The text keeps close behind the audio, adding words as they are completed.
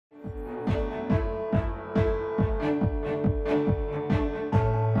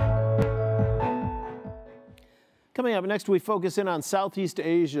Coming up next, we focus in on Southeast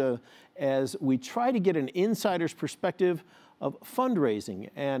Asia as we try to get an insider's perspective of fundraising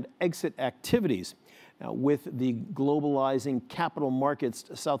and exit activities. Now, with the globalizing capital markets,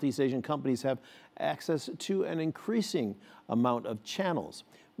 Southeast Asian companies have access to an increasing amount of channels.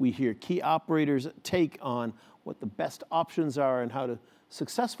 We hear key operators' take on what the best options are and how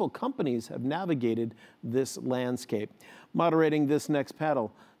successful companies have navigated this landscape. Moderating this next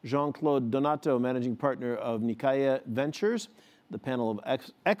panel, Jean-Claude Donato, managing partner of Nikaya Ventures. The panel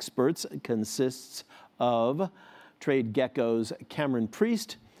of experts consists of Tradegecko's Cameron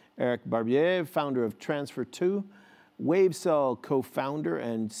Priest, Eric Barbier, founder of Transfer2, Wavecell co-founder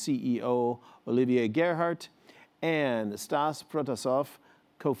and CEO Olivier Gerhardt, and Stas Protassov,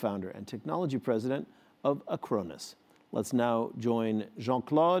 co-founder and technology president of Acronis. Let's now join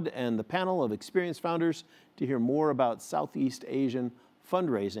Jean-Claude and the panel of experienced founders to hear more about Southeast Asian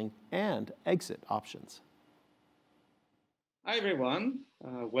fundraising and exit options. Hi everyone,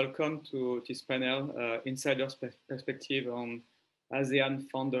 welcome to this panel, Insider's Perspective on ASEAN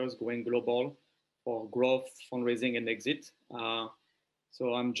Founders Going Global for Growth, Fundraising and Exit.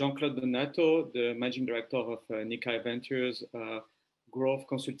 So I'm Jean-Claude Donato, the Managing Director of Nikaya Ventures, growth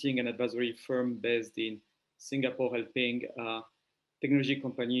consulting and advisory firm based in Singapore, helping technology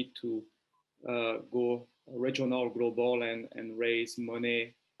company to go regional, global, and raise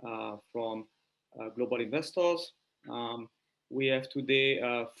money from global investors. We have today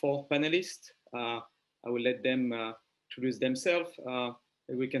 4 panelists. I will let them introduce themselves.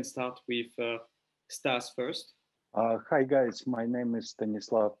 We can start with Stas first. Hi guys, my name is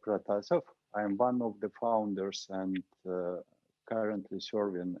Stanislav Protassov. I'm one of the founders and currently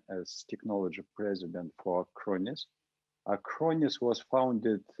serving as technology president for Acronis. Acronis was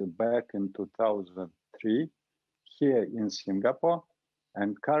founded back in 2003 here in Singapore,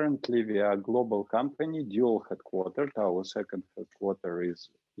 and currently we are a global company, dual headquartered. Our second headquarter is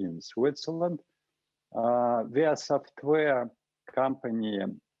in Switzerland. We are a software company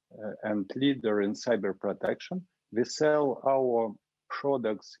and leader in cyber protection. We sell our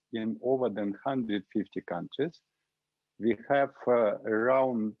products in over than 150 countries. We have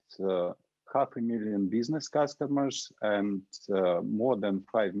around 500,000 business customers and more than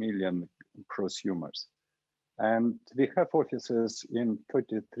 5 million prosumers. And we have offices in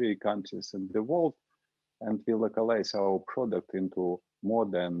 33 countries in the world, and we localize our product into more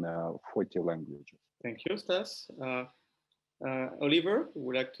than 40 languages. Thank you, Stas. Oliver,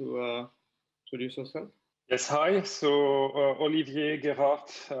 would you like to introduce yourself? Yes, hi. So Olivier Gerhardt,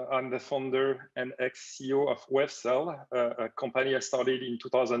 I'm the founder and ex-CEO of Wavecell, a company I started in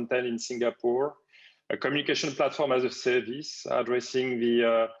 2010 in Singapore, a communication platform as a service addressing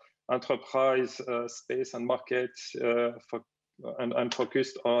the enterprise space and market and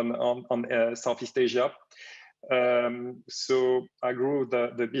focused on Southeast Asia. So I grew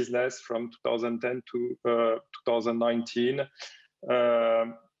the business from 2010 to 2019.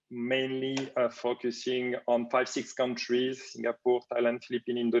 Mainly focusing on 5-6 countries: Singapore, Thailand,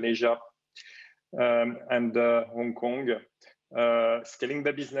 Philippines, Indonesia, and Hong Kong. Scaling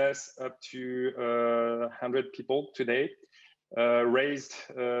the business up to 100 people today. Raised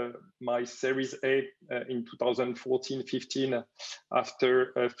my Series A in 2014-15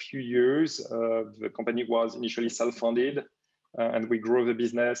 after a few years. The company was initially self-funded and we grew the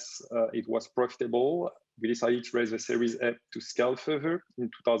business. It was profitable. We decided to raise the Series A to scale further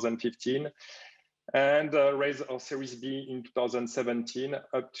in 2015 and raise our Series B in 2017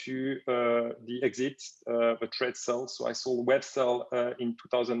 up to the exit, the trade sale. So I sold Wavecell in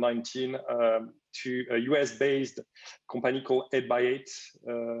 2019 to a US-based company called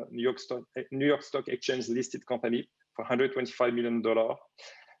 8x8, New York Stock Exchange listed company for $125 million.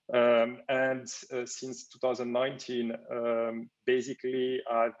 Since 2019, basically,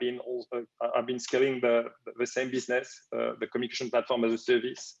 I've been scaling the same business, the communication platform as a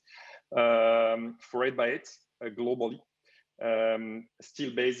service, for 8x8 globally,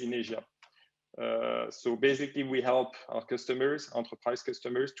 still based in Asia. So basically, we help our customers, enterprise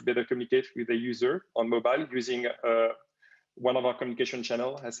customers, to better communicate with the user on mobile using one of our communication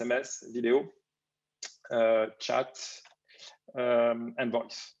channels, SMS, video, chat, and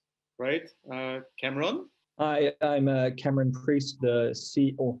voice. Right. Cameron? Hi, I'm Cameron Priest, the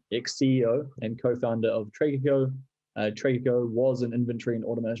ex-CEO and co-founder of Tradegecko. Tradegecko was an inventory and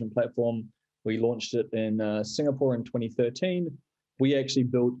order management platform. We launched it in Singapore in 2013. We actually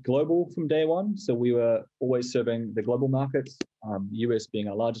built global from day one. So we were always serving the global markets, US being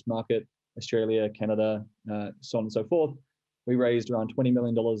our largest market, Australia, Canada, so on and so forth. We raised around $20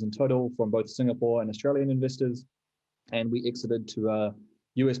 million in total from both Singapore and Australian investors. And we exited to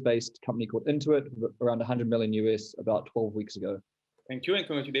US-based company called Intuit, around 100 million US about 12 weeks ago. Thank you and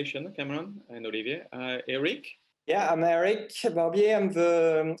congratulations, Cameron and Olivier. Eric? Yeah, I'm Eric Barbier. I'm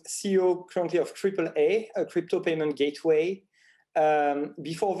the CEO currently of TripleA, a crypto payment gateway.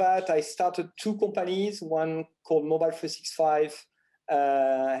 Before that, I started two companies, one called Mobile 365,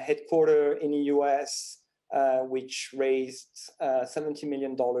 headquartered in the US, which raised $70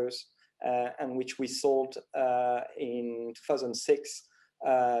 million and which we sold in 2006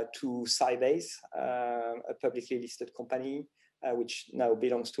 to Sybase, a publicly listed company, which now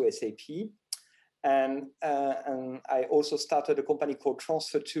belongs to SAP. And I also started a company called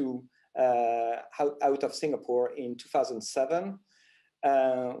Transfer2 out of Singapore in 2007,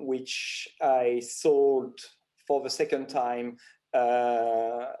 which I sold for the second time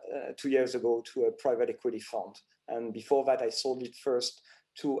 2 years ago to a private equity fund. And before that, I sold it first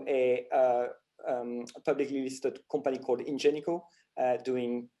to a publicly listed company called Ingenico,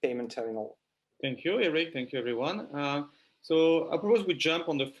 doing payment terminal. Thank you, Eric. Thank you, everyone. So I propose we jump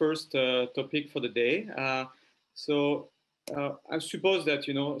on the first topic for the day. I suppose that,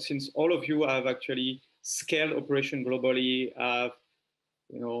 since all of you have actually scaled operation globally, have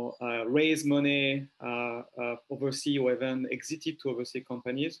raised money overseas or even exited to overseas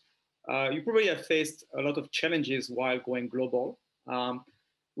companies, you probably have faced a lot of challenges while going global.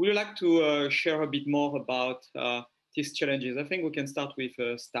 Would you like to share a bit more about these challenges? I think we can start with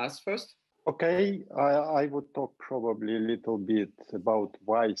Stas first. Okay, I would talk probably a little bit about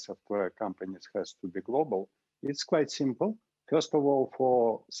why software companies has to be global. It's quite simple. First of all,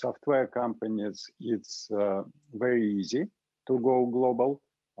 for software companies, it's very easy to go global.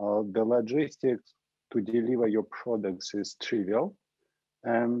 The logistics to deliver your products is trivial.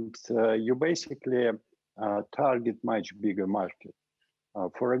 And you basically target much bigger market.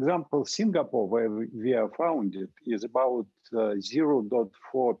 For example, Singapore, where we are founded, is about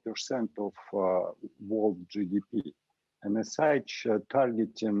 0.4% of world GDP. And as such,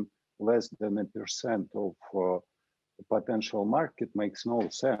 targeting less than 1% of potential market makes no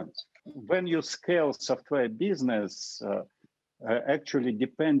sense. When you scale software business, actually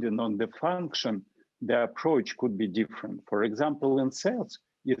depending on the function, the approach could be different. For example, in sales,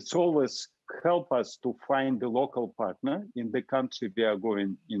 it's always help us to find the local partner in the country we are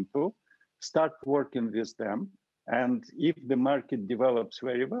going into, start working with them. And if the market develops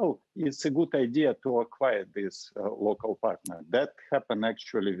very well, it's a good idea to acquire this local partner. That happened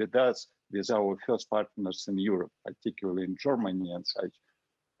actually with us, with our first partners in Europe, particularly in Germany and such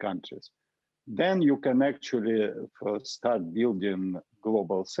countries. Then you can actually start building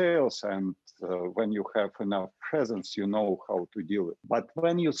global sales, and when you have enough presence, you know how to deal with it. But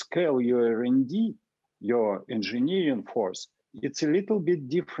when you scale your R&D, your engineering force, it's a little bit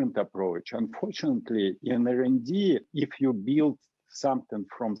different approach. Unfortunately, in R&D, if you build something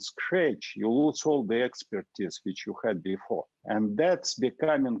from scratch, you lose all the expertise which you had before. And that's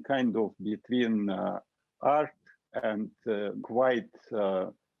becoming kind of between art and quite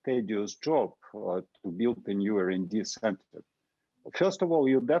tedious job to build a new R&D center. First of all,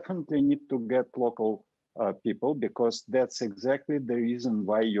 you definitely need to get local people, because that's exactly the reason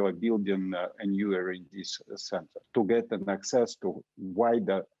why you are building a new R&D center, to get an access to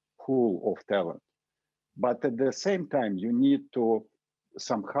wider pool of talent. But at the same time, you need to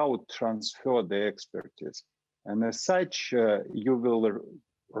somehow transfer the expertise. And as such, you will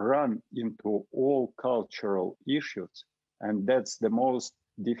run into all cultural issues. And that's the most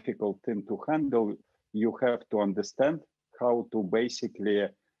difficult thing to handle. You have to understand how to basically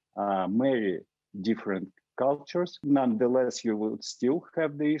marry different cultures. Nonetheless, you will still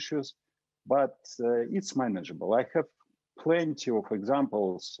have the issues, but it's manageable. I have plenty of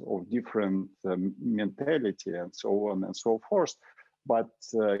examples of different mentality and so on and so forth. But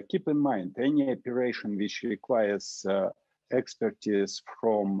keep in mind, any operation which requires expertise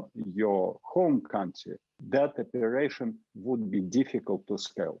from your home country, that operation would be difficult to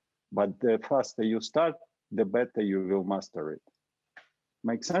scale. But the faster you start, the better you will master it.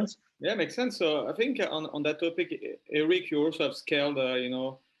 Make sense? Yeah, makes sense. So I think on that topic, Eric, you also have scaled,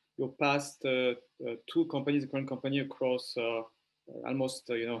 your past two companies, current company across almost,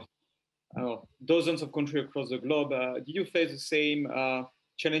 dozens of countries across the globe. Did you face the same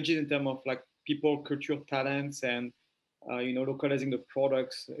challenges in terms of like people, culture, talents, and localizing the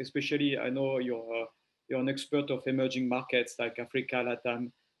products? Especially, I know you're an expert of emerging markets like Africa,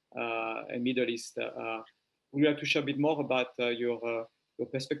 Latam, and Middle East. Would you like to share a bit more about your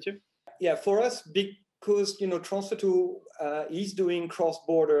perspective? Yeah, for us, because Transfer2 is doing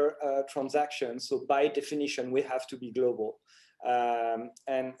cross-border transactions, so by definition we have to be global, and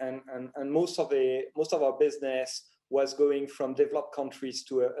most of our business was going from developed countries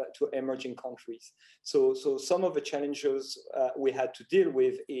to emerging countries. So some of the challenges we had to deal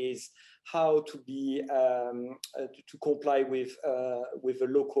with is how to be to comply with the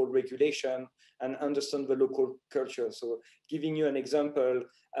local regulation and understand the local culture. So giving you an example,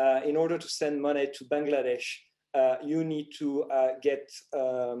 in order to send money to Bangladesh, you need to get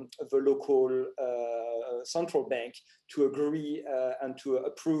the local central bank to agree and to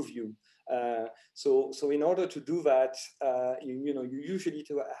approve you. So in order to do that, you usually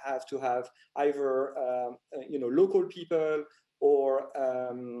have to have either local people or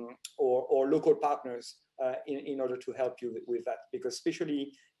local partners in order to help you with that, because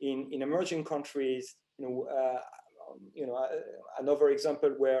especially in emerging countries, another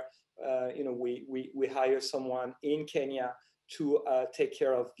example where we hire someone in Kenya to take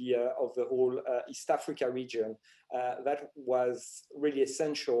care of the whole East Africa region. That was really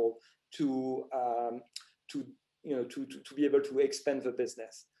essential to be able to expand the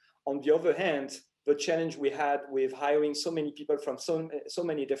business. On the other hand, the challenge we had with hiring so many people from so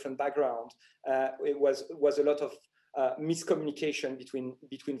many different backgrounds, it was a lot of miscommunication between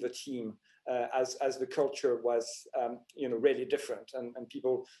the team, as the culture was really different and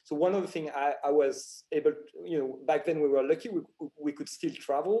people. So one of the things I was able to, back then we were lucky we could still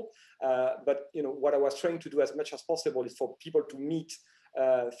travel, but what I was trying to do as much as possible is for people to meet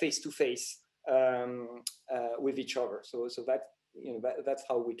face to face with each other. So that that's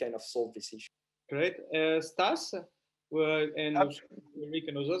how we kind of solve this issue. Great. Stas, and Rick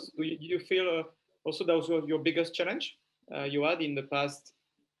and others, do you feel also that was your biggest challenge you had in the past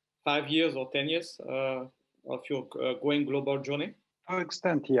 5 years or 10 years of your going global journey? To an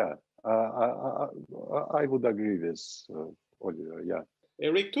extent, yeah. I would agree with Olivier, yeah.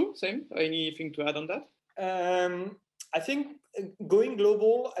 Rick too, same? Anything to add on that? I think going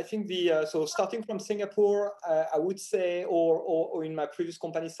global, I think so starting from Singapore, I would say, or in my previous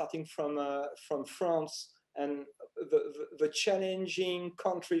company, starting from France, and the challenging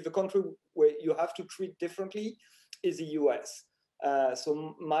country, the country where you have to treat differently is the US.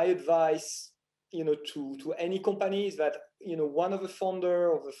 So my advice, to any company is that, one of the founder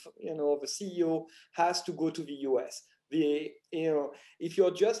or the CEO has to go to the US. If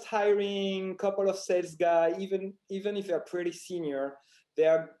you're just hiring a couple of sales guys, even if they're pretty senior,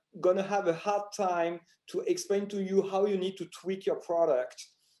 they're gonna have a hard time to explain to you how you need to tweak your product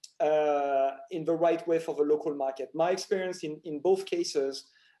in the right way for the local market. My experience in both cases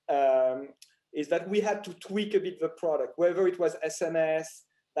is that we had to tweak a bit the product, whether it was SMS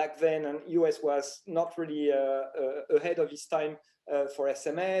back then, and US was not really ahead of its time for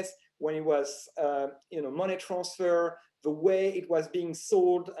SMS. When it was money transfer, the way it was being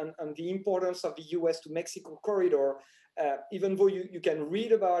sold, and the importance of the US to Mexico corridor, even though you can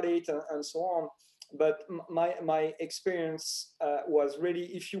read about it and so on. But my experience was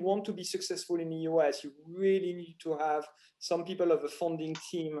really, if you want to be successful in the US, you really need to have some people of the founding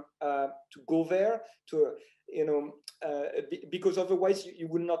team to go there, to because otherwise you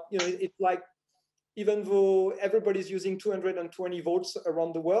will not. It's like, even though everybody's using 220 volts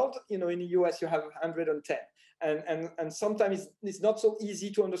around the world, in the US you have 110, and sometimes it's not so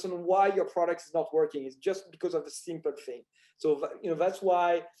easy to understand why your product is not working. It's just because of a simple thing. So that's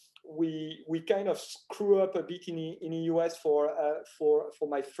why we kind of screw up a bit in the US for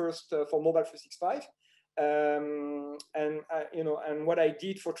my first for Mobile 365. And what I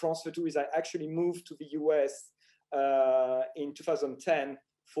did for Transfer 2 is I actually moved to the US in 2010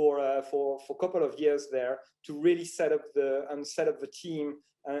 for a couple of years there to really set up the team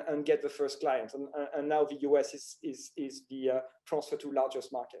and get the first client. And now the US is the Transfer 2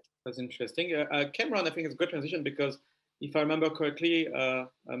 largest market. That's interesting. Cameron, I think it's a good transition, because if I remember correctly,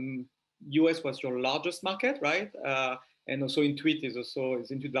 US was your largest market, right? And also Intuit is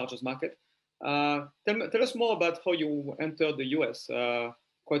Intuit largest market. Tell us more about how you entered the US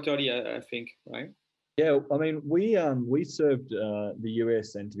quite early, I think, right? Yeah, I mean, we served the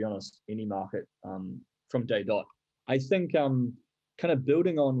US, and to be honest, any market from day dot. I think kind of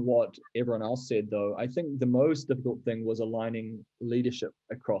building on what everyone else said, though, I think the most difficult thing was aligning leadership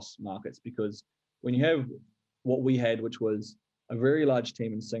across markets, because when you have what we had, which was a very large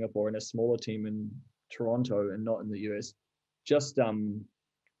team in Singapore and a smaller team in Toronto and not in the US, just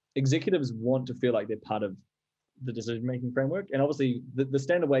executives want to feel like they're part of the decision-making framework. And obviously the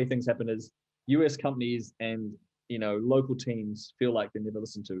standard way things happen is US companies and local teams feel like they're never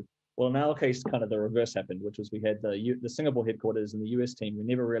listened to. Well, in our case, kind of the reverse happened, which was we had the Singapore headquarters and the US team. We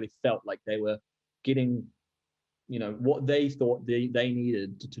never really felt like they were getting what they thought they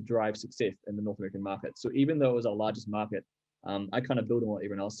needed to drive success in the North American market. So even though it was our largest market, I kind of build on what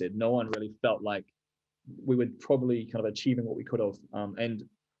everyone else said. No one really felt like we were probably kind of achieving what we could have. And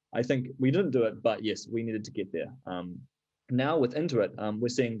I think we didn't do it, but yes, we needed to get there. Now with Intuit, we're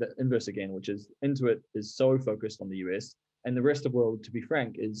seeing the inverse again, which is Intuit is so focused on the US, and the rest of the world, to be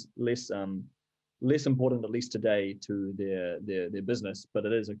frank, is less important, at least today, to their business, but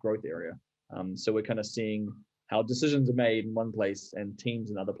it is a growth area. So we're kind of seeing how decisions are made in one place and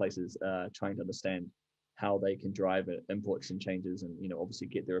teams in other places trying to understand how they can drive inputs and changes, and obviously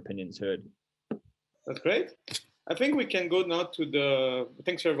get their opinions heard. That's great. I think we can go now to the.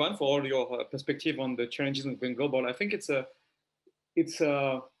 Thanks everyone for all your perspective on the challenges of going global. I think it's a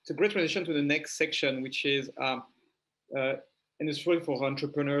great transition to the next section, which is and it's really for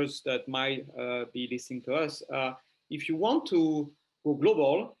entrepreneurs that might be listening to us. If you want to go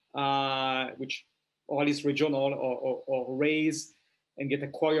global, which or at least regional, or raise and get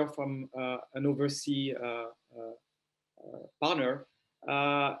acquired from an overseas partner,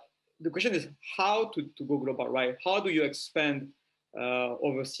 the question is how to go global, right? How do you expand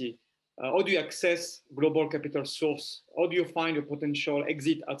overseas? How do you access global capital source? How do you find a potential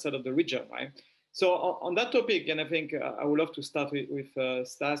exit outside of the region, right? So on that topic, and I think I would love to start with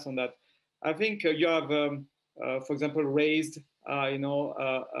Stas on that. I think you have, for example, raised a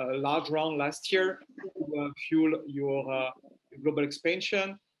large round last year to fuel your global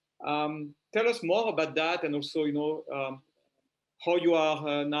expansion. Tell us more about that, and also how you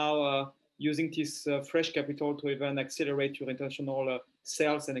are now using this fresh capital to even accelerate your international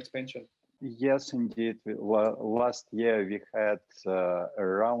sales and expansion. Yes, indeed. Last year we had a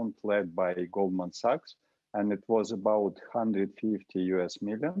round led by Goldman Sachs, and it was about 150 US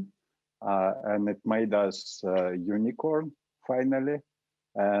million, and it made us unicorn finally.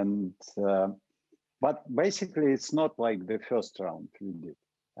 And but basically, it's not like the first round we did.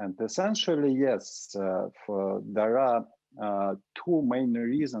 And essentially, yes, there are two main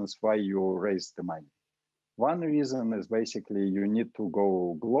reasons why you raise the money. One reason is basically you need to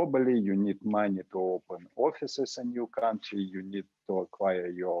go globally, you need money to open offices in new country, you need to acquire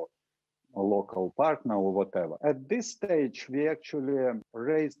your local partner or whatever. At this stage, we actually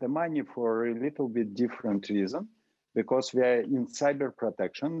raise the money for a little bit different reason, because we are in cyber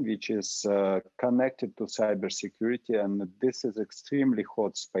protection, which is connected to cybersecurity, and this is extremely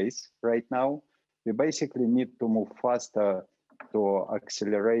hot space right now. We basically need to move faster to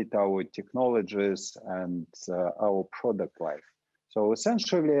accelerate our technologies and our product life. So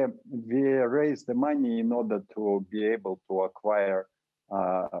essentially, we raise the money in order to be able to acquire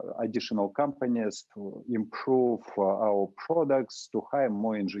additional companies, to improve our products, to hire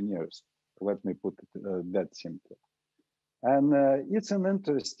more engineers. Let me put it that simply. And it's an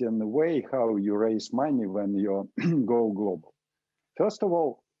interesting way how you raise money when you go global. First of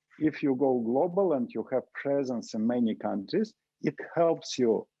all, if you go global and you have presence in many countries, it helps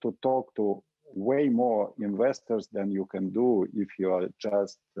you to talk to way more investors than you can do if you are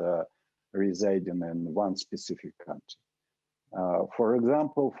just residing in one specific country. For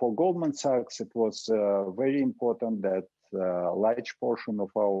example, for Goldman Sachs, it was very important that a large portion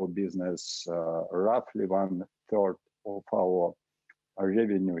of our business, roughly 1/3 of our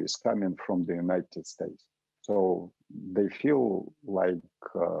revenue, is coming from the United States. So they feel like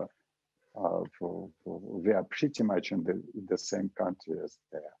we are pretty much in the same country as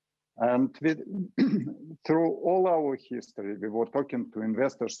they are. And through all our history, we were talking to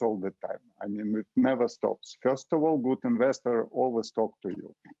investors all the time. I mean, it never stops. First of all, good investor always talk to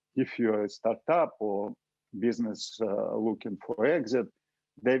you. If you're a startup or business looking for exit,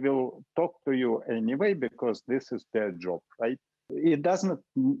 they will talk to you anyway because this is their job, right? It doesn't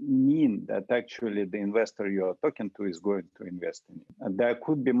mean that actually the investor you're talking to is going to invest in it. And there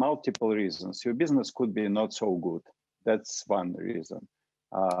could be multiple reasons. Your business could be not so good. That's one reason.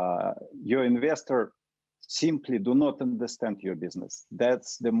 Your investor simply do not understand your business.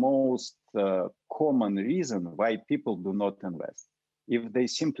 That's the most common reason why people do not invest. If they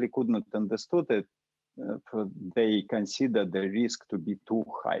simply could not understood it, they consider the risk to be too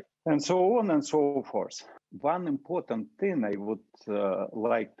high, and so on and so forth. One important thing I would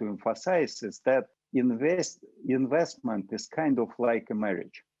like to emphasize is that investment is kind of like a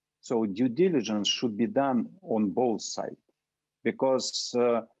marriage. So due diligence should be done on both sides, because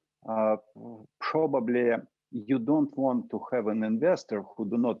probably you don't want to have an investor who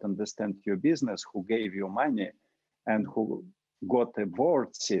do not understand your business, who gave you money and who got a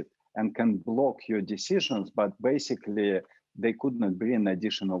board seat and can block your decisions, but basically they could not bring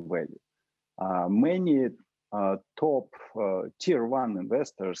additional value. Many top tier one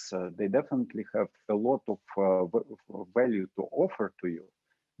investors, they definitely have a lot of value to offer to you,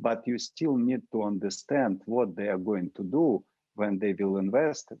 but you still need to understand what they are going to do when they will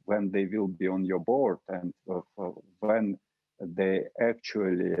invest, when they will be on your board, and when they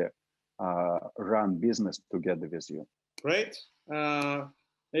actually run business together with you. Great.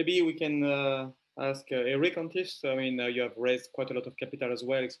 Maybe we can ask Eric on this. I mean, you have raised quite a lot of capital as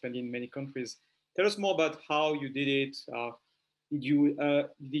well, expanding in many countries. Tell us more about how you did it. Did you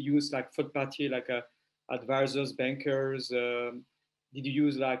use like third party, like advisors, bankers? Did you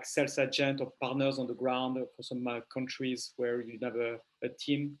use like sales agent or partners on the ground for some countries where you have a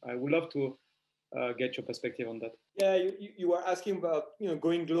team? I would love to get your perspective on that. Yeah, you were asking about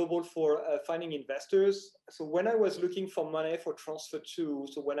going global for finding investors. So when I was looking for money for Transfer 2,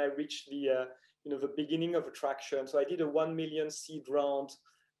 so when I reached the the beginning of attraction, so I did a 1 million seed round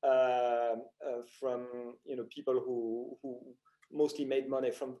from people who mostly made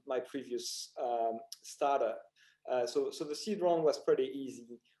money from my previous startup. So the seed round was pretty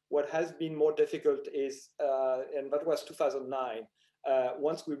easy. What has been more difficult is, and that was 2009.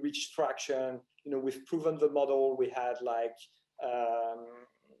 Once we reached traction, we've proven the model. We had like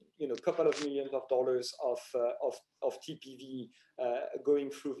a couple of millions of dollars of TPV going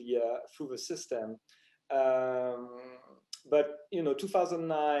through the system. But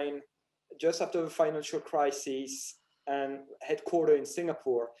 2009, just after the financial crisis and headquartered in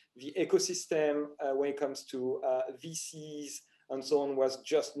Singapore, the ecosystem when it comes to VCs and so on was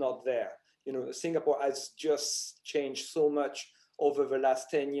just not there. Singapore has just changed so much over the last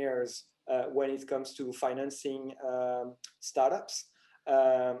 10 years when it comes to financing startups.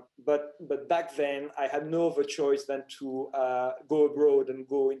 But back then, I had no other choice than to go abroad and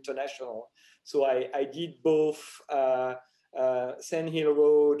go international. So I did both Sand Hill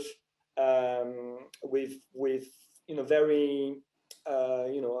Road with very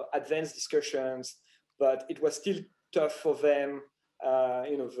advanced discussions, but it was still tough for them.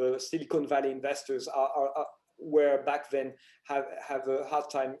 The Silicon Valley investors were back then have a hard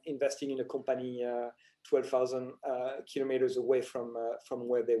time investing in a company 12,000 kilometers away from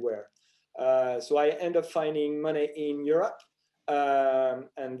where they were. So I ended up finding money in Europe,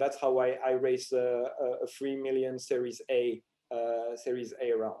 and that's how I raised a 3 million Series A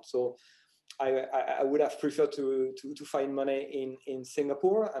round. So I would have preferred to find money in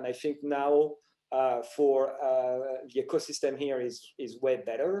Singapore, and I think now for the ecosystem here is way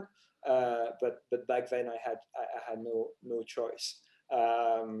better. But back then I had no choice.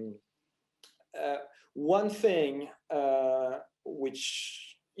 One thing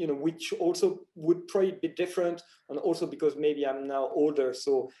which also would probably be different, and also because maybe I'm now older,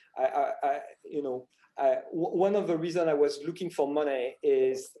 so one of the reasons I was looking for money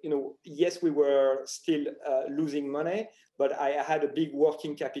is, yes, we were still losing money, but I had a big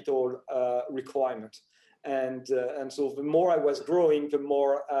working capital requirement. And so the more I was growing, the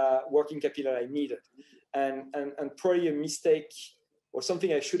more working capital I needed. And probably a mistake or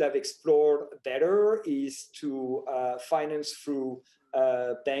something I should have explored better is to finance through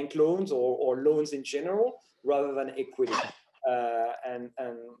bank loans or loans in general rather than equity.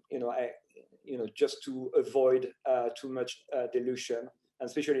 Just to avoid too much dilution, and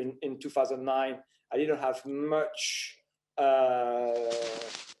especially in 2009, I didn't have much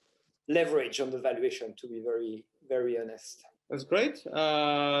leverage on the valuation, to be very, very honest. That's great.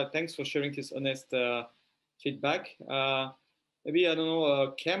 Thanks for sharing this honest feedback. Maybe, I don't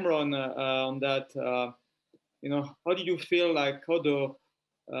know, Cameron, on that, how did you feel like how the,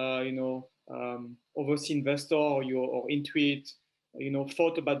 overseas investor or Intuit,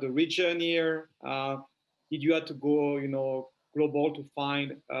 thought about the region here? Did you have to go, global to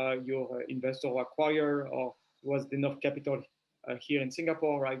find your investor or acquirer, or was there enough capital here in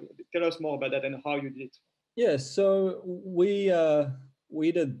Singapore, right? Tell us more about that and how you did it. Yeah, so we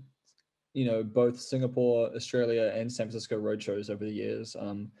did, both Singapore, Australia, and San Francisco roadshows over the years.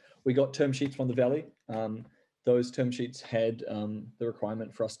 We got term sheets from the Valley. Those term sheets had the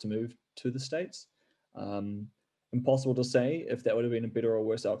requirement for us to move to the States. Impossible to say if that would have been a better or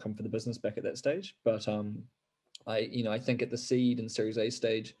worse outcome for the business back at that stage. But I think at the seed and Series A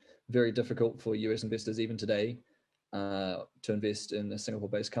stage, very difficult for US investors even today to invest in a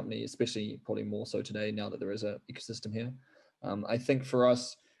Singapore-based company, especially probably more so today now that there is an ecosystem here. I think for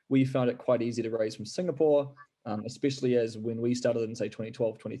us, we found it quite easy to raise from Singapore, especially as when we started in, say,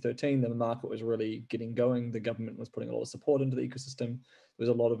 2012, 2013, the market was really getting going. The government was putting a lot of support into the ecosystem. There was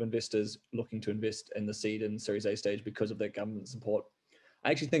a lot of investors looking to invest in the seed and Series A stage because of that government support.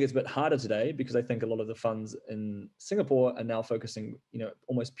 I actually think it's a bit harder today because I think a lot of the funds in Singapore are now focusing,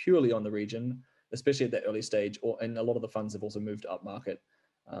 almost purely on the region, especially at that early stage, and a lot of the funds have also moved up market.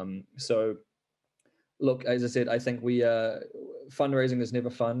 So Look, as I said, I think fundraising is never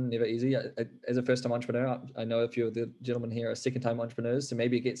fun, never easy. As a first-time entrepreneur, I know a few of the gentlemen here are second-time entrepreneurs, so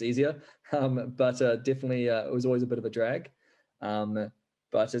maybe it gets easier. But definitely, it was always a bit of a drag.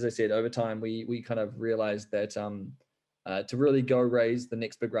 But as I said, over time, we kind of realized that to really go raise the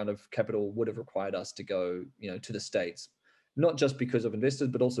next big round of capital would have required us to go, to the States, not just because of investors,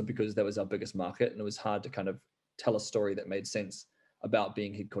 but also because that was our biggest market, and it was hard to kind of tell a story that made sense about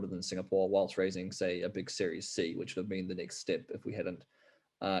being headquartered in Singapore whilst raising, say, a big Series C, which would have been the next step if we hadn't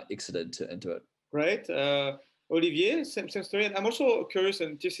exited into it. Great. Olivier, same story. And I'm also curious,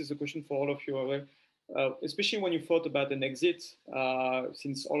 and this is a question for all of you, especially when you thought about an exit,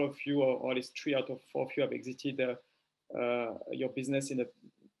 since all of you, or at least 3 out of 4 of you, have exited your business in the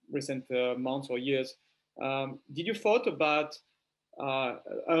recent months or years. Did you thought about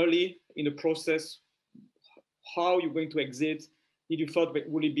early in the process how you're going to exit? Did you thought that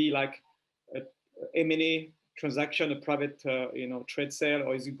would it be like a M&A transaction, a private trade sale,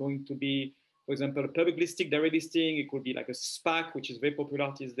 or is it going to be, for example, a public listing, direct listing? It could be like a SPAC, which is very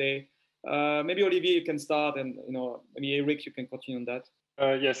popular these days. Maybe Olivier, you can start, and maybe Eric, you can continue on that.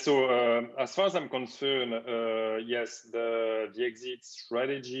 Yes. So as far as I'm concerned, yes, the exit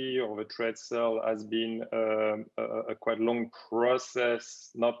strategy or the trade sale has been a quite long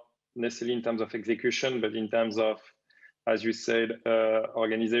process, not necessarily in terms of execution, but in terms of, as you said,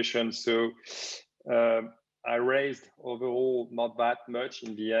 organization. So I raised overall not that much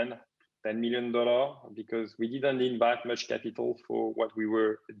in the end, $10 million, because we didn't need that much capital for what we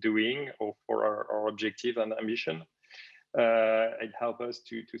were doing or for our objective and ambition. It helped us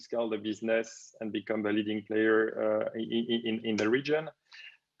to scale the business and become the leading player in the region,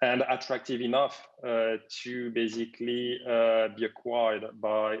 and attractive enough to basically be acquired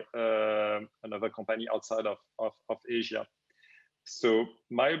by another company outside of Asia. So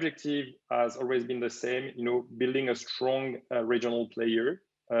my objective has always been the same, building a strong regional player,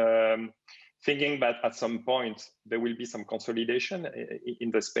 thinking that at some point there will be some consolidation in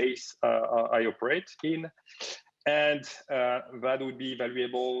the space I operate in, and that would be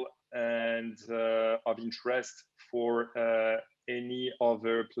valuable and of interest for any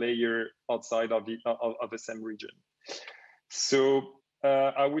other player outside of the same region. So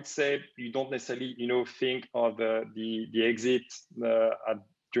I would say you don't necessarily, think of the exit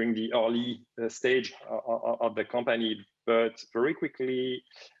during the early stage of the company, but very quickly,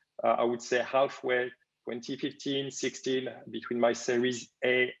 I would say halfway, 2015, 16, between my Series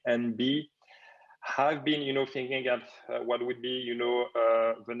A and B, have been, thinking of what would be,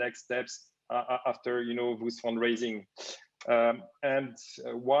 the next steps after, this fundraising. And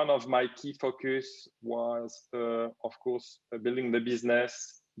one of my key focus was, of course, building the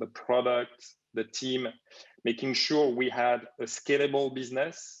business, the product, the team, making sure we had a scalable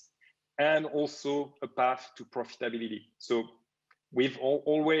business and also a path to profitability. So we've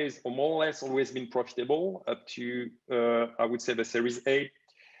always, or more or less, always been profitable up to, I would say, the Series A.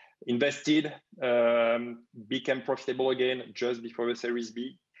 Invested, became profitable again just before the Series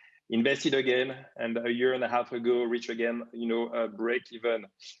B. Invested again, and a year and a half ago, reached again, break even.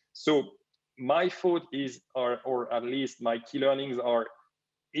 So my thought is, or at least my key learnings are,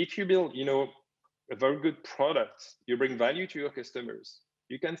 if you build, a very good product, you bring value to your customers,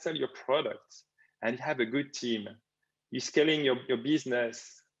 you can sell your products, and you have a good team, you're scaling your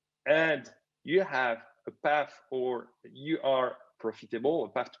business, and you have a path, or you are profitable, a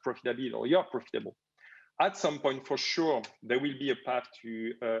path to profitability, or you're profitable. At some point, for sure, there will be a path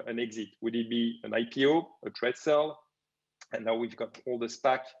to an exit. Would it be an IPO, a trade sale? And now we've got all the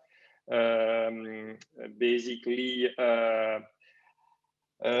SPAC basically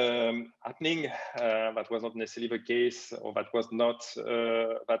happening. That was not necessarily the case, or that was not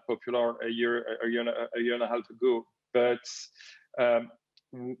that popular a year and a half ago. But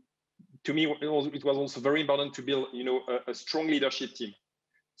to me, it was also very important to build, a strong leadership team.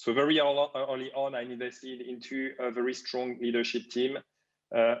 So very early on, I invested into a very strong leadership team,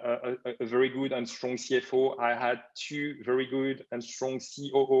 a very good and strong CFO. I had 2 very good and strong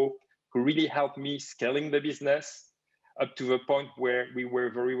COO who really helped me scaling the business up to the point where we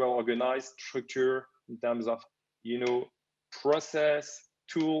were very well organized, structure in terms of, process,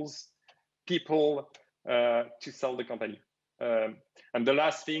 tools, people to sell the company. And the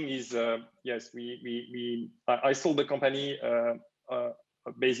last thing is, yes, I sold the company,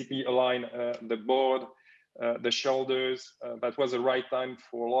 basically align the board, the shareholders. That was the right time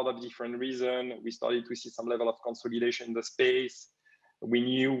for a lot of different reasons. We started to see some level of consolidation in the space. we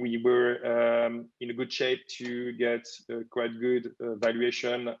knew we were in a good shape to get quite good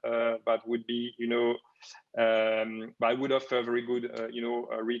valuation that would be, that would offer a very good,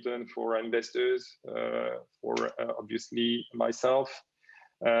 return for our investors, for obviously myself,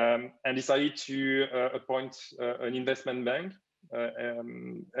 and decided to appoint an investment bank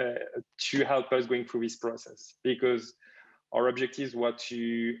to help us going through this process, because our objectives were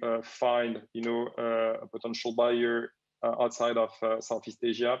to find, a potential buyer outside of Southeast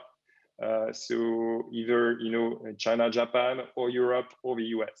Asia. So either, China, Japan, or Europe, or the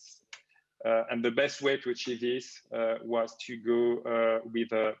US. And the best way to achieve this was to go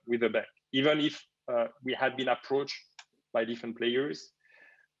with a bank, even if we had been approached by different players.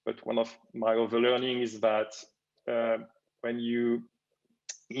 But one of my other learning is that when you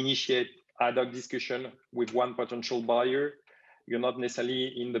initiate ad hoc discussion with one potential buyer, you're not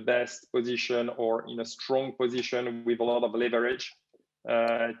necessarily in the best position or in a strong position with a lot of leverage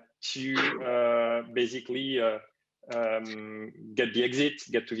to basically get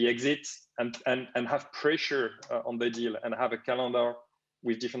to the exit, and have pressure on the deal and have a calendar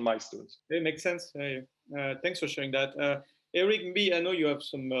with different milestones. It makes sense. Thanks for sharing that. Eric, maybe I know you have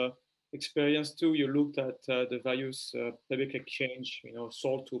some experience too. You looked at the various public exchange,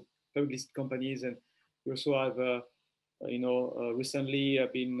 sold to public listed companies, and you also have, recently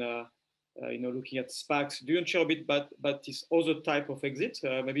been, looking at SPACs. Do you share a bit about this other type of exit?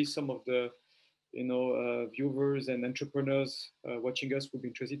 Maybe some of the, viewers and entrepreneurs watching us would be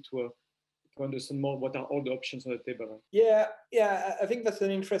interested to understand more what are all the options on the table. Yeah, I think that's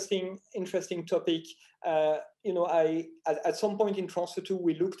an interesting topic. At some point in Transfer 2,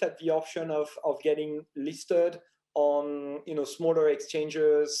 we looked at the option of getting listed on smaller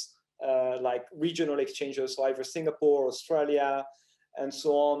exchanges, like regional exchanges, so either Singapore, Australia, and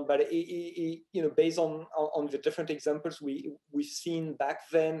so on. But based on the different examples we've seen back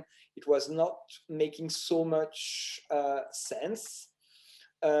then, it was not making so much sense.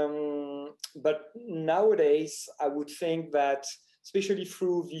 But nowadays, I would think that, especially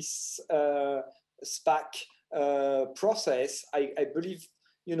through this SPAC process, I believe,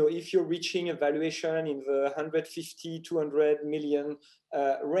 if you're reaching a valuation in the 150, 200 million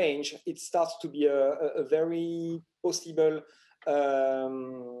range, it starts to be a very possible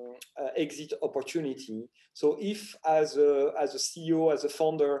exit opportunity. So if as a CEO, as a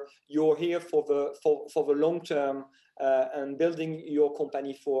founder, you're here for the long term, and building your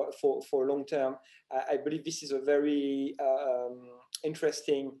company for long term, I believe this is a very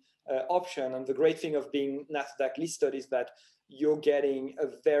interesting option. And the great thing of being Nasdaq listed is that you're getting a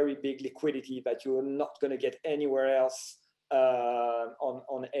very big liquidity that you're not going to get anywhere else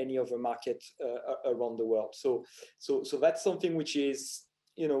on any other market around the world. So that's something which is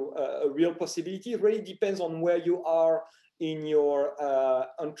a real possibility. It really depends on where you are in your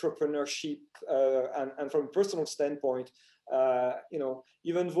entrepreneurship, and from a personal standpoint,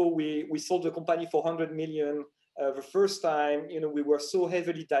 even though we sold the company for 100 million the first time, we were so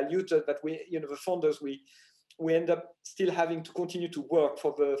heavily diluted that the founders, we end up still having to continue to work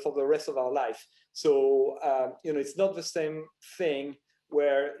for the rest of our life. So it's not the same thing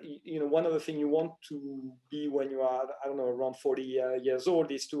where one of the things you want to be when you are, I don't know, around 40 years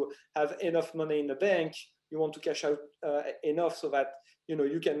old is to have enough money in the bank. You want to cash out enough so that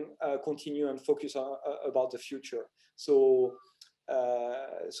you can continue and focus on about the future. So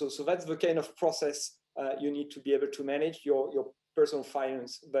that's the kind of process you need to be able to manage your personal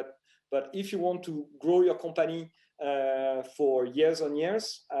finance. But if you want to grow your company for years on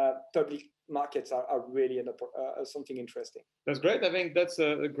years, public markets are really something interesting. That's great. I think that's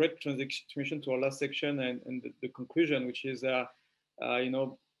a great transition to our last section and the conclusion, which is,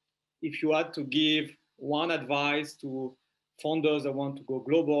 if you had to give one advice to founders that want to go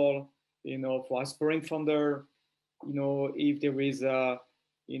global, for aspiring founder, if there is,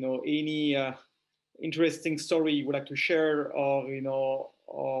 any interesting story you would like to share, or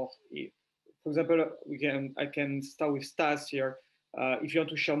for example, I can start with Stas here. If you want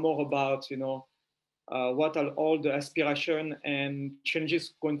to share more about, what are all the aspiration and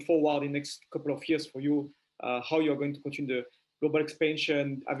changes going forward in the next couple of years for you, how you're going to continue the global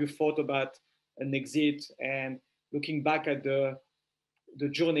expansion. Have you thought about an exit? And looking back at the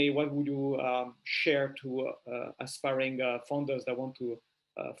journey, what would you share to aspiring founders that want to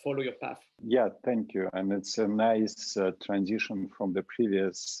follow your path? Yeah, thank you. And it's a nice transition from the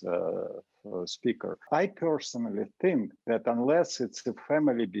previous speaker. I personally think that unless it's a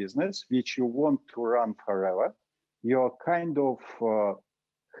family business which you want to run forever, you kind of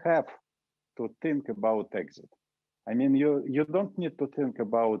have to think about exit. I mean, you don't need to think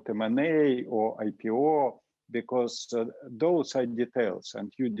about M&A or IPO, because those are details,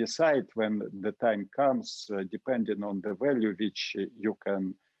 and you decide when the time comes, depending on the value which you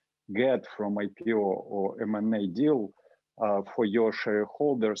can get from IPO or M&A deal for your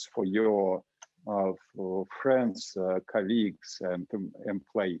shareholders, for your for friends, colleagues, and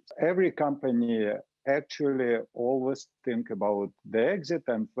employees. Every company actually always think about the exit,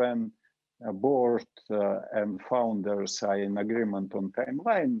 and when board and founders are in agreement on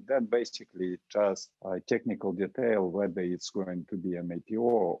timeline, then basically just technical detail whether it's going to be an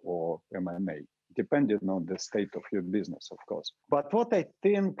IPO or M&A, depending on the state of your business, of course. But what I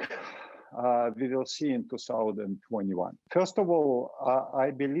think we will see in 2021. First of all,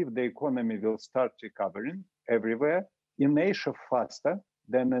 I believe the economy will start recovering everywhere. In Asia faster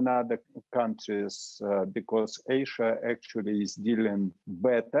than in other countries because Asia actually is dealing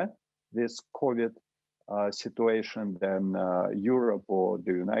better with COVID situation than Europe or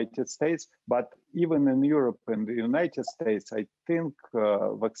the United States. But even in Europe and the United States, I think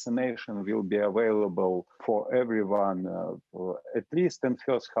vaccination will be available for everyone for at least in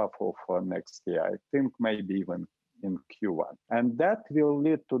first half of next year. I think maybe even in Q1. And that will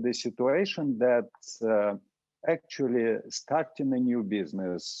lead to the situation that actually starting a new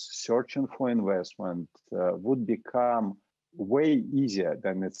business, searching for investment would become way easier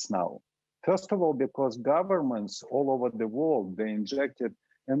than it's now. First of all, because governments all over the world, they injected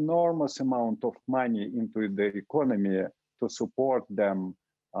enormous amount of money into the economy to support them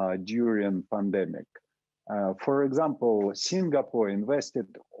during pandemic. For example, Singapore invested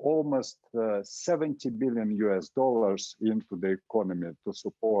almost 70 billion US dollars into the economy to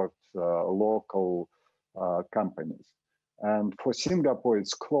support local companies. And for Singapore,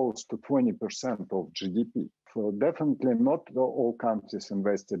 it's close to 20% of GDP. So definitely not all countries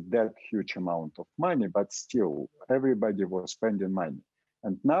invested that huge amount of money, but still everybody was spending money.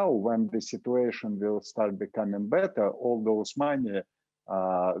 And now when the situation will start becoming better, all those money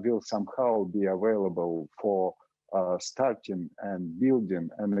will somehow be available for starting and building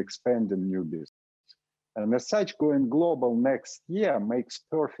and expanding new business. And as such, going global next year makes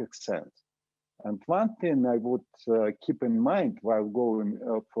perfect sense. And one thing I would keep in mind while going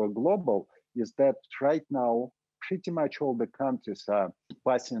for global is that right now, pretty much all the countries are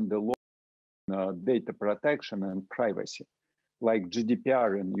passing the law on data protection and privacy, like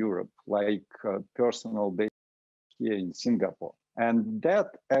GDPR in Europe, like personal data here in Singapore. And that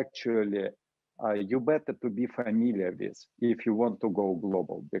actually, you better to be familiar with if you want to go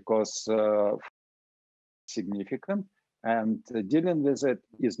global, because significant and dealing with it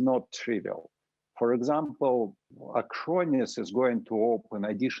is not trivial. For example, Acronis is going to open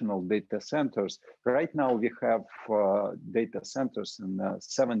additional data centers. Right now, we have data centers in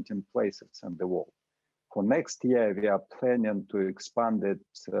 17 places in the world. For next year, we are planning to expand it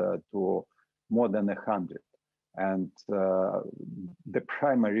to more than 100. And the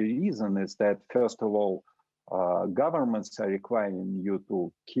primary reason is that, first of all, governments are requiring you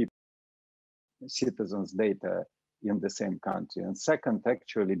to keep citizens' data in the same country. And second,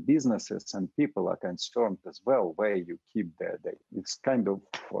 actually, businesses and people are concerned as well where you keep their data. It's kind of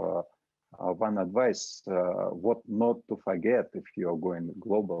one advice, what not to forget if you're going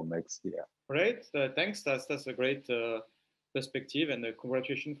global next year. Great, thanks, Stas. That's a great perspective, and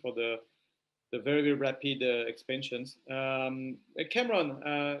congratulations for the very, very rapid expansions. Cameron,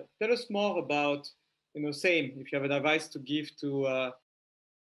 tell us more about, same, if you have an advice to give to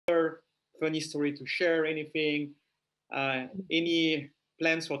funny story to share, anything, any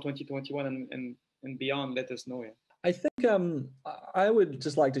plans for 2021 and beyond, let us know. Yeah. I think I would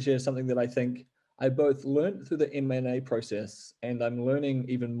just like to share something that I think I both learned through the M&A process, and I'm learning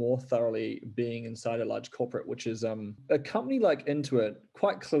even more thoroughly being inside a large corporate, which is a company like Intuit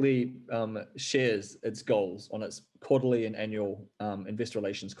quite clearly shares its goals on its quarterly and annual investor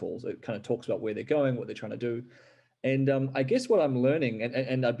relations calls. It kind of talks about where they're going, what they're trying to do. And I guess what I'm learning,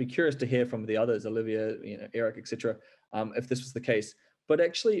 and I'd be curious to hear from the others, Olivier, Eric, etc., if this was the case. But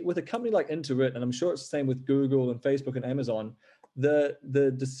actually, with a company like Intuit, and I'm sure it's the same with Google and Facebook and Amazon,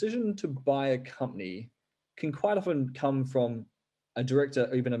 the decision to buy a company can quite often come from a director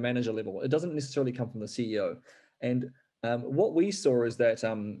or even a manager level. It doesn't necessarily come from the CEO. And what we saw is that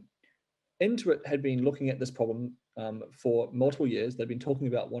Intuit had been looking at this problem for multiple years. They'd been talking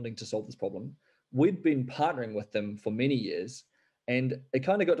about wanting to solve this problem. We'd been partnering with them for many years. And it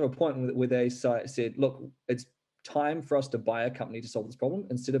kind of got to a point where they said, look, it's time for us to buy a company to solve this problem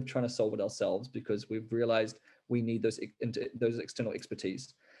instead of trying to solve it ourselves, because we've realized we need those external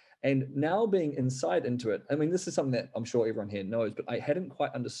expertise. And now being inside Intuit, I mean, this is something that I'm sure everyone here knows, but I hadn't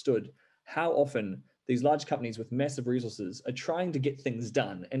quite understood how often these large companies with massive resources are trying to get things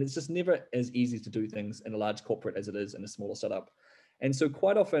done. And it's just never as easy to do things in a large corporate as it is in a smaller startup. And so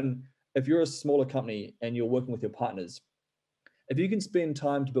quite often, if you're a smaller company and you're working with your partners, if you can spend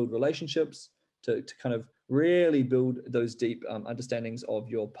time to build relationships, to kind of really build those deep understandings of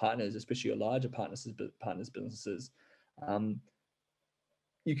your partners, especially your larger partners businesses,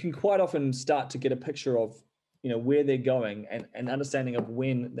 you can quite often start to get a picture of, where they're going and understanding of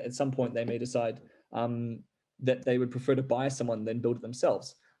when at some point they may decide that they would prefer to buy someone than build it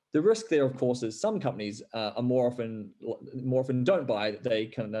themselves. The risk there, of course, is some companies are more often don't buy. They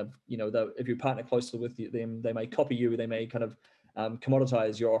kind of, if you partner closely with them, they may copy you. They may kind of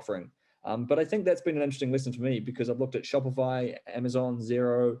commoditize your offering. But I think that's been an interesting lesson for me, because I've looked at Shopify, Amazon,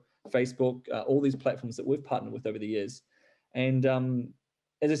 Xero, Facebook, all these platforms that we've partnered with over the years. And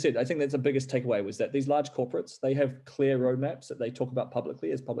as I said, I think that's the biggest takeaway, was that these large corporates, they have clear roadmaps that they talk about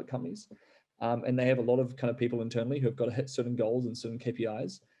publicly as public companies. And they have a lot of kind of people internally who have got to hit certain goals and certain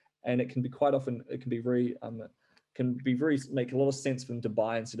KPIs. And it can be quite often, it can be very, make a lot of sense for them to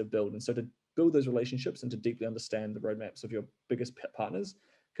buy instead of build. And so to build those relationships and to deeply understand the roadmaps of your biggest partners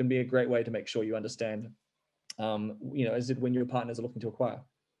can be a great way to make sure you understand, as when your partners are looking to acquire.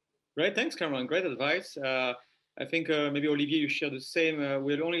 Great, thanks, Cameron. Great advice. I think maybe Olivier, you share the same.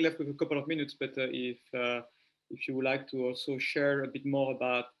 We're only left with a couple of minutes, but if you would like to also share a bit more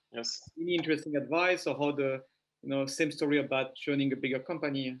about any interesting advice, or how the same story about joining a bigger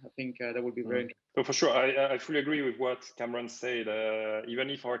company, I think that would be very interesting. So for sure, I fully agree with what Cameron said. Even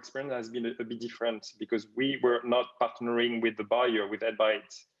if our experience has been a bit different, because we were not partnering with the buyer, with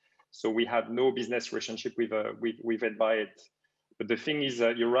AdBite, so we had no business relationship with AdBite. But the thing is,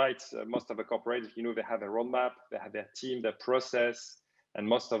 you're right. Most of the corporates, they have a roadmap, they have their team, their process, and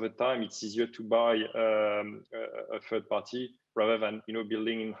most of the time it's easier to buy a third party rather than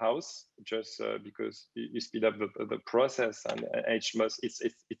building in house, just because you speed up the process, and it's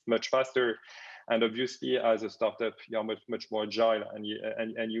much faster. And obviously, as a startup, you're much more agile, and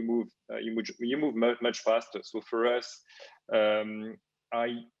you move much faster. So for us,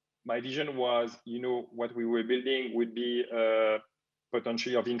 my vision was, what we were building would be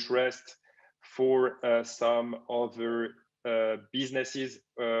potentially of interest for some other businesses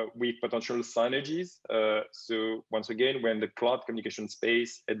with potential synergies. So once again, we're in the cloud communication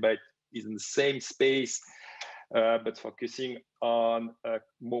space. AdBite is in the same space, but focusing on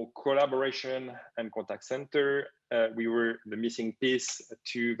more collaboration and contact center. We were the missing piece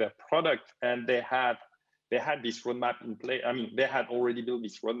to the product, and they had this roadmap in play. I mean, they had already built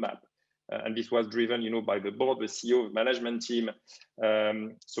this roadmap. And this was driven, by the board, the CEO, the management team.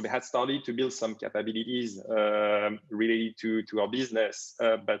 So they had started to build some capabilities related to our business,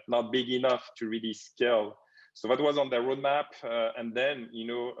 but not big enough to really scale. So that was on their roadmap. And then,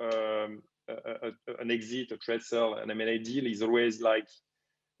 an exit, a trade sale, an M&A deal is always like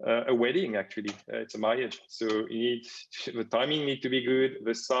a wedding, actually. It's a marriage. So the timing needs to be good,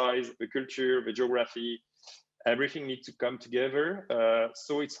 the size, the culture, the geography. Everything needs to come together.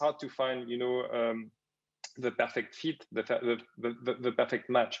 So it's hard to find, the perfect fit, the perfect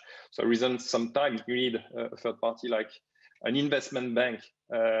match. So reason sometimes you need a third party, like an investment bank,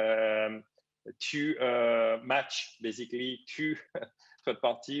 to match basically two third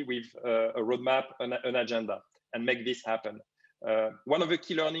party with a roadmap, an agenda, and make this happen. One of the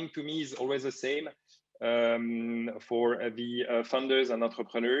key learning to me is always the same for the founders and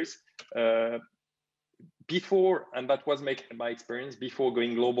entrepreneurs. Before, and that was my experience, before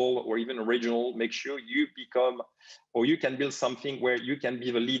going global or even regional, make sure you become, or you can build something where you can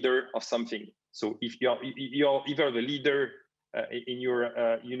be the leader of something. So if you're either the leader in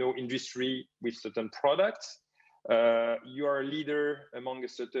your industry with certain products, you are a leader among a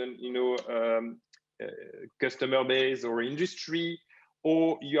certain customer base or industry,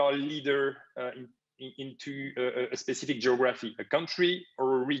 or you are a leader into a specific geography, a country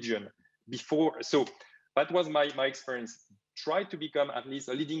or a region. So that was my experience. Try to become at least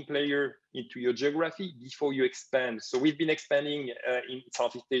a leading player into your geography before you expand. So we've been expanding in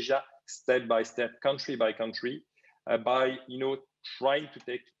Southeast Asia step by step, country by country, by trying to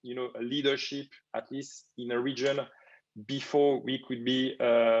take a leadership at least in a region before we could be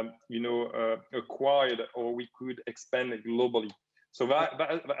acquired or we could expand globally. So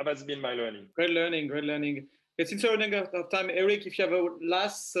that's been my learning. Great learning. Since we're running out of time, Eric, if you have a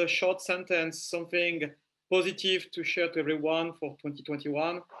last short sentence, something positive to share to everyone for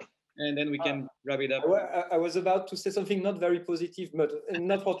 2021, and then we can wrap it up. I was about to say something not very positive, but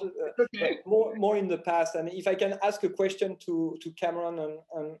not for, okay. but more in the past. And if I can ask a question to Cameron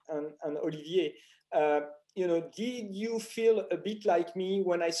and Olivier, did you feel a bit like me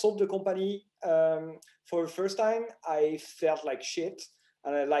when I sold the company for the first time? I felt like shit,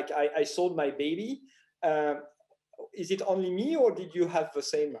 and I sold my baby. Is it only me, or did you have the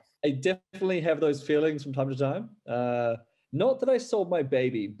same? I definitely have those feelings from time to time. Not that I sold my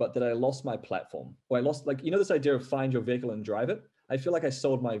baby, but that I lost my platform, or I lost, this idea of find your vehicle and drive it. I feel like I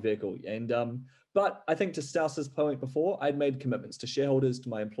sold my vehicle, and but I think to Stas's point before, I'd made commitments to shareholders, to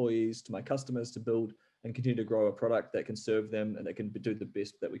my employees, to my customers to build and continue to grow a product that can serve them and that can do the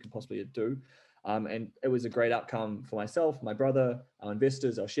best that we can possibly do. And it was a great outcome for myself, my brother, our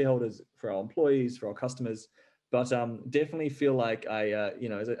investors, our shareholders, for our employees, for our customers. But definitely feel like I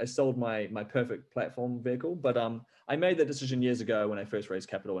sold my perfect platform vehicle. But I made that decision years ago when I first raised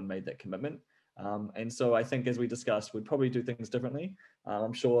capital and made that commitment. And so I think, as we discussed, we'd probably do things differently.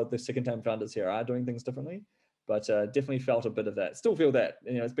 I'm sure the second-time founders here are doing things differently, but definitely felt a bit of that. Still feel that.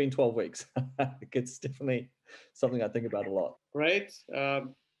 It's been 12 weeks. It's definitely something I think about a lot. Great.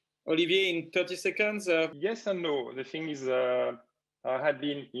 Olivier, in 30 seconds. Yes and no. The thing is, I had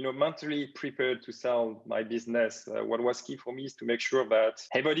been, mentally prepared to sell my business. What was key for me is to make sure that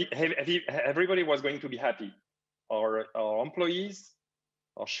everybody was going to be happy. Our employees,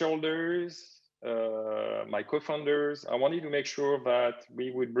 our shareholders, my co-founders. I wanted to make sure that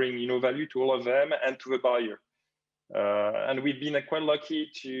we would bring, value to all of them and to the buyer. And we've been quite lucky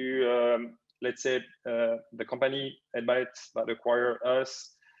to, let's say, the company that acquired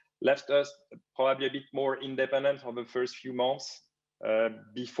us left us probably a bit more independent for the first few months.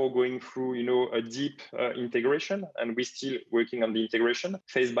 Before going through, a deep integration, and we're still working on the integration,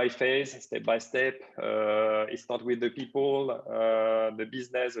 phase by phase, step by step. It starts with the people, the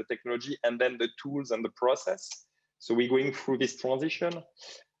business, the technology, and then the tools and the process. So we're going through this transition.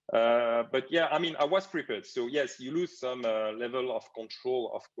 But yeah, I was prepared. So yes, you lose some level of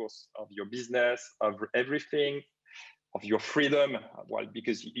control, of course, of your business, of everything, of your freedom. Well,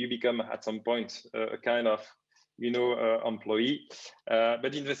 because you become at some point a kind of employee.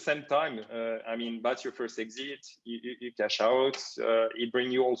 But in the same time, that's your first exit. You cash out. It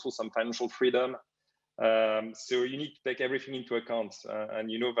brings you also some financial freedom. So you need to take everything into account, and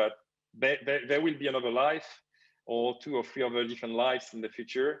that there will be another life, or 2 or 3 other different lives in the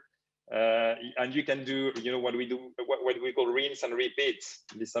future. And you can do, what we call rinse and repeat.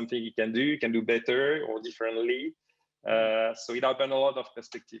 This is something you can do better or differently. So it opened a lot of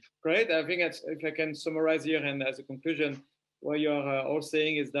perspective. Great. I think if I can summarize here, and as a conclusion, what you're all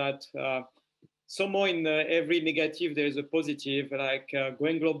saying is that somewhere in every negative, there is a positive. Like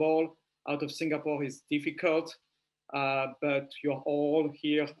going global out of Singapore is difficult, but you're all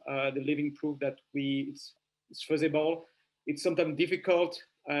here, the living proof that it's feasible. It's sometimes difficult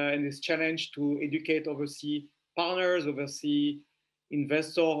and it's challenge to educate overseas partners, overseas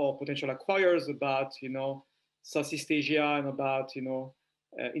investors or potential acquirers about, Southeast Asia and about,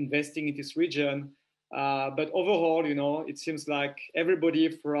 investing in this region. But overall, it seems like everybody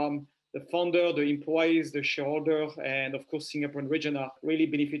from the founder, the employees, the shareholder, and of course, Singapore region are really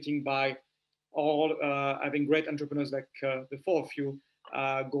benefiting by all having great entrepreneurs like the 4 of you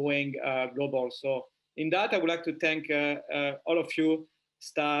going global. So in that, I would like to thank all of you,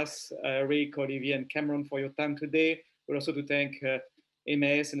 Stas, Rick, Olivier, and Cameron for your time today. But also to thank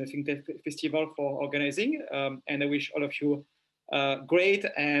MS and the FinTech Festival for organizing. And I wish all of you great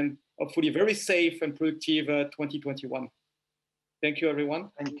and hopefully very safe and productive 2021. Thank you,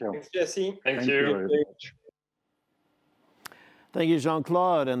 everyone. Thank you. Thanks, Jesse. Thank you very much. Thank you,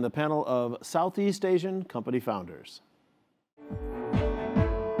 Jean-Claude, and the panel of Southeast Asian company founders.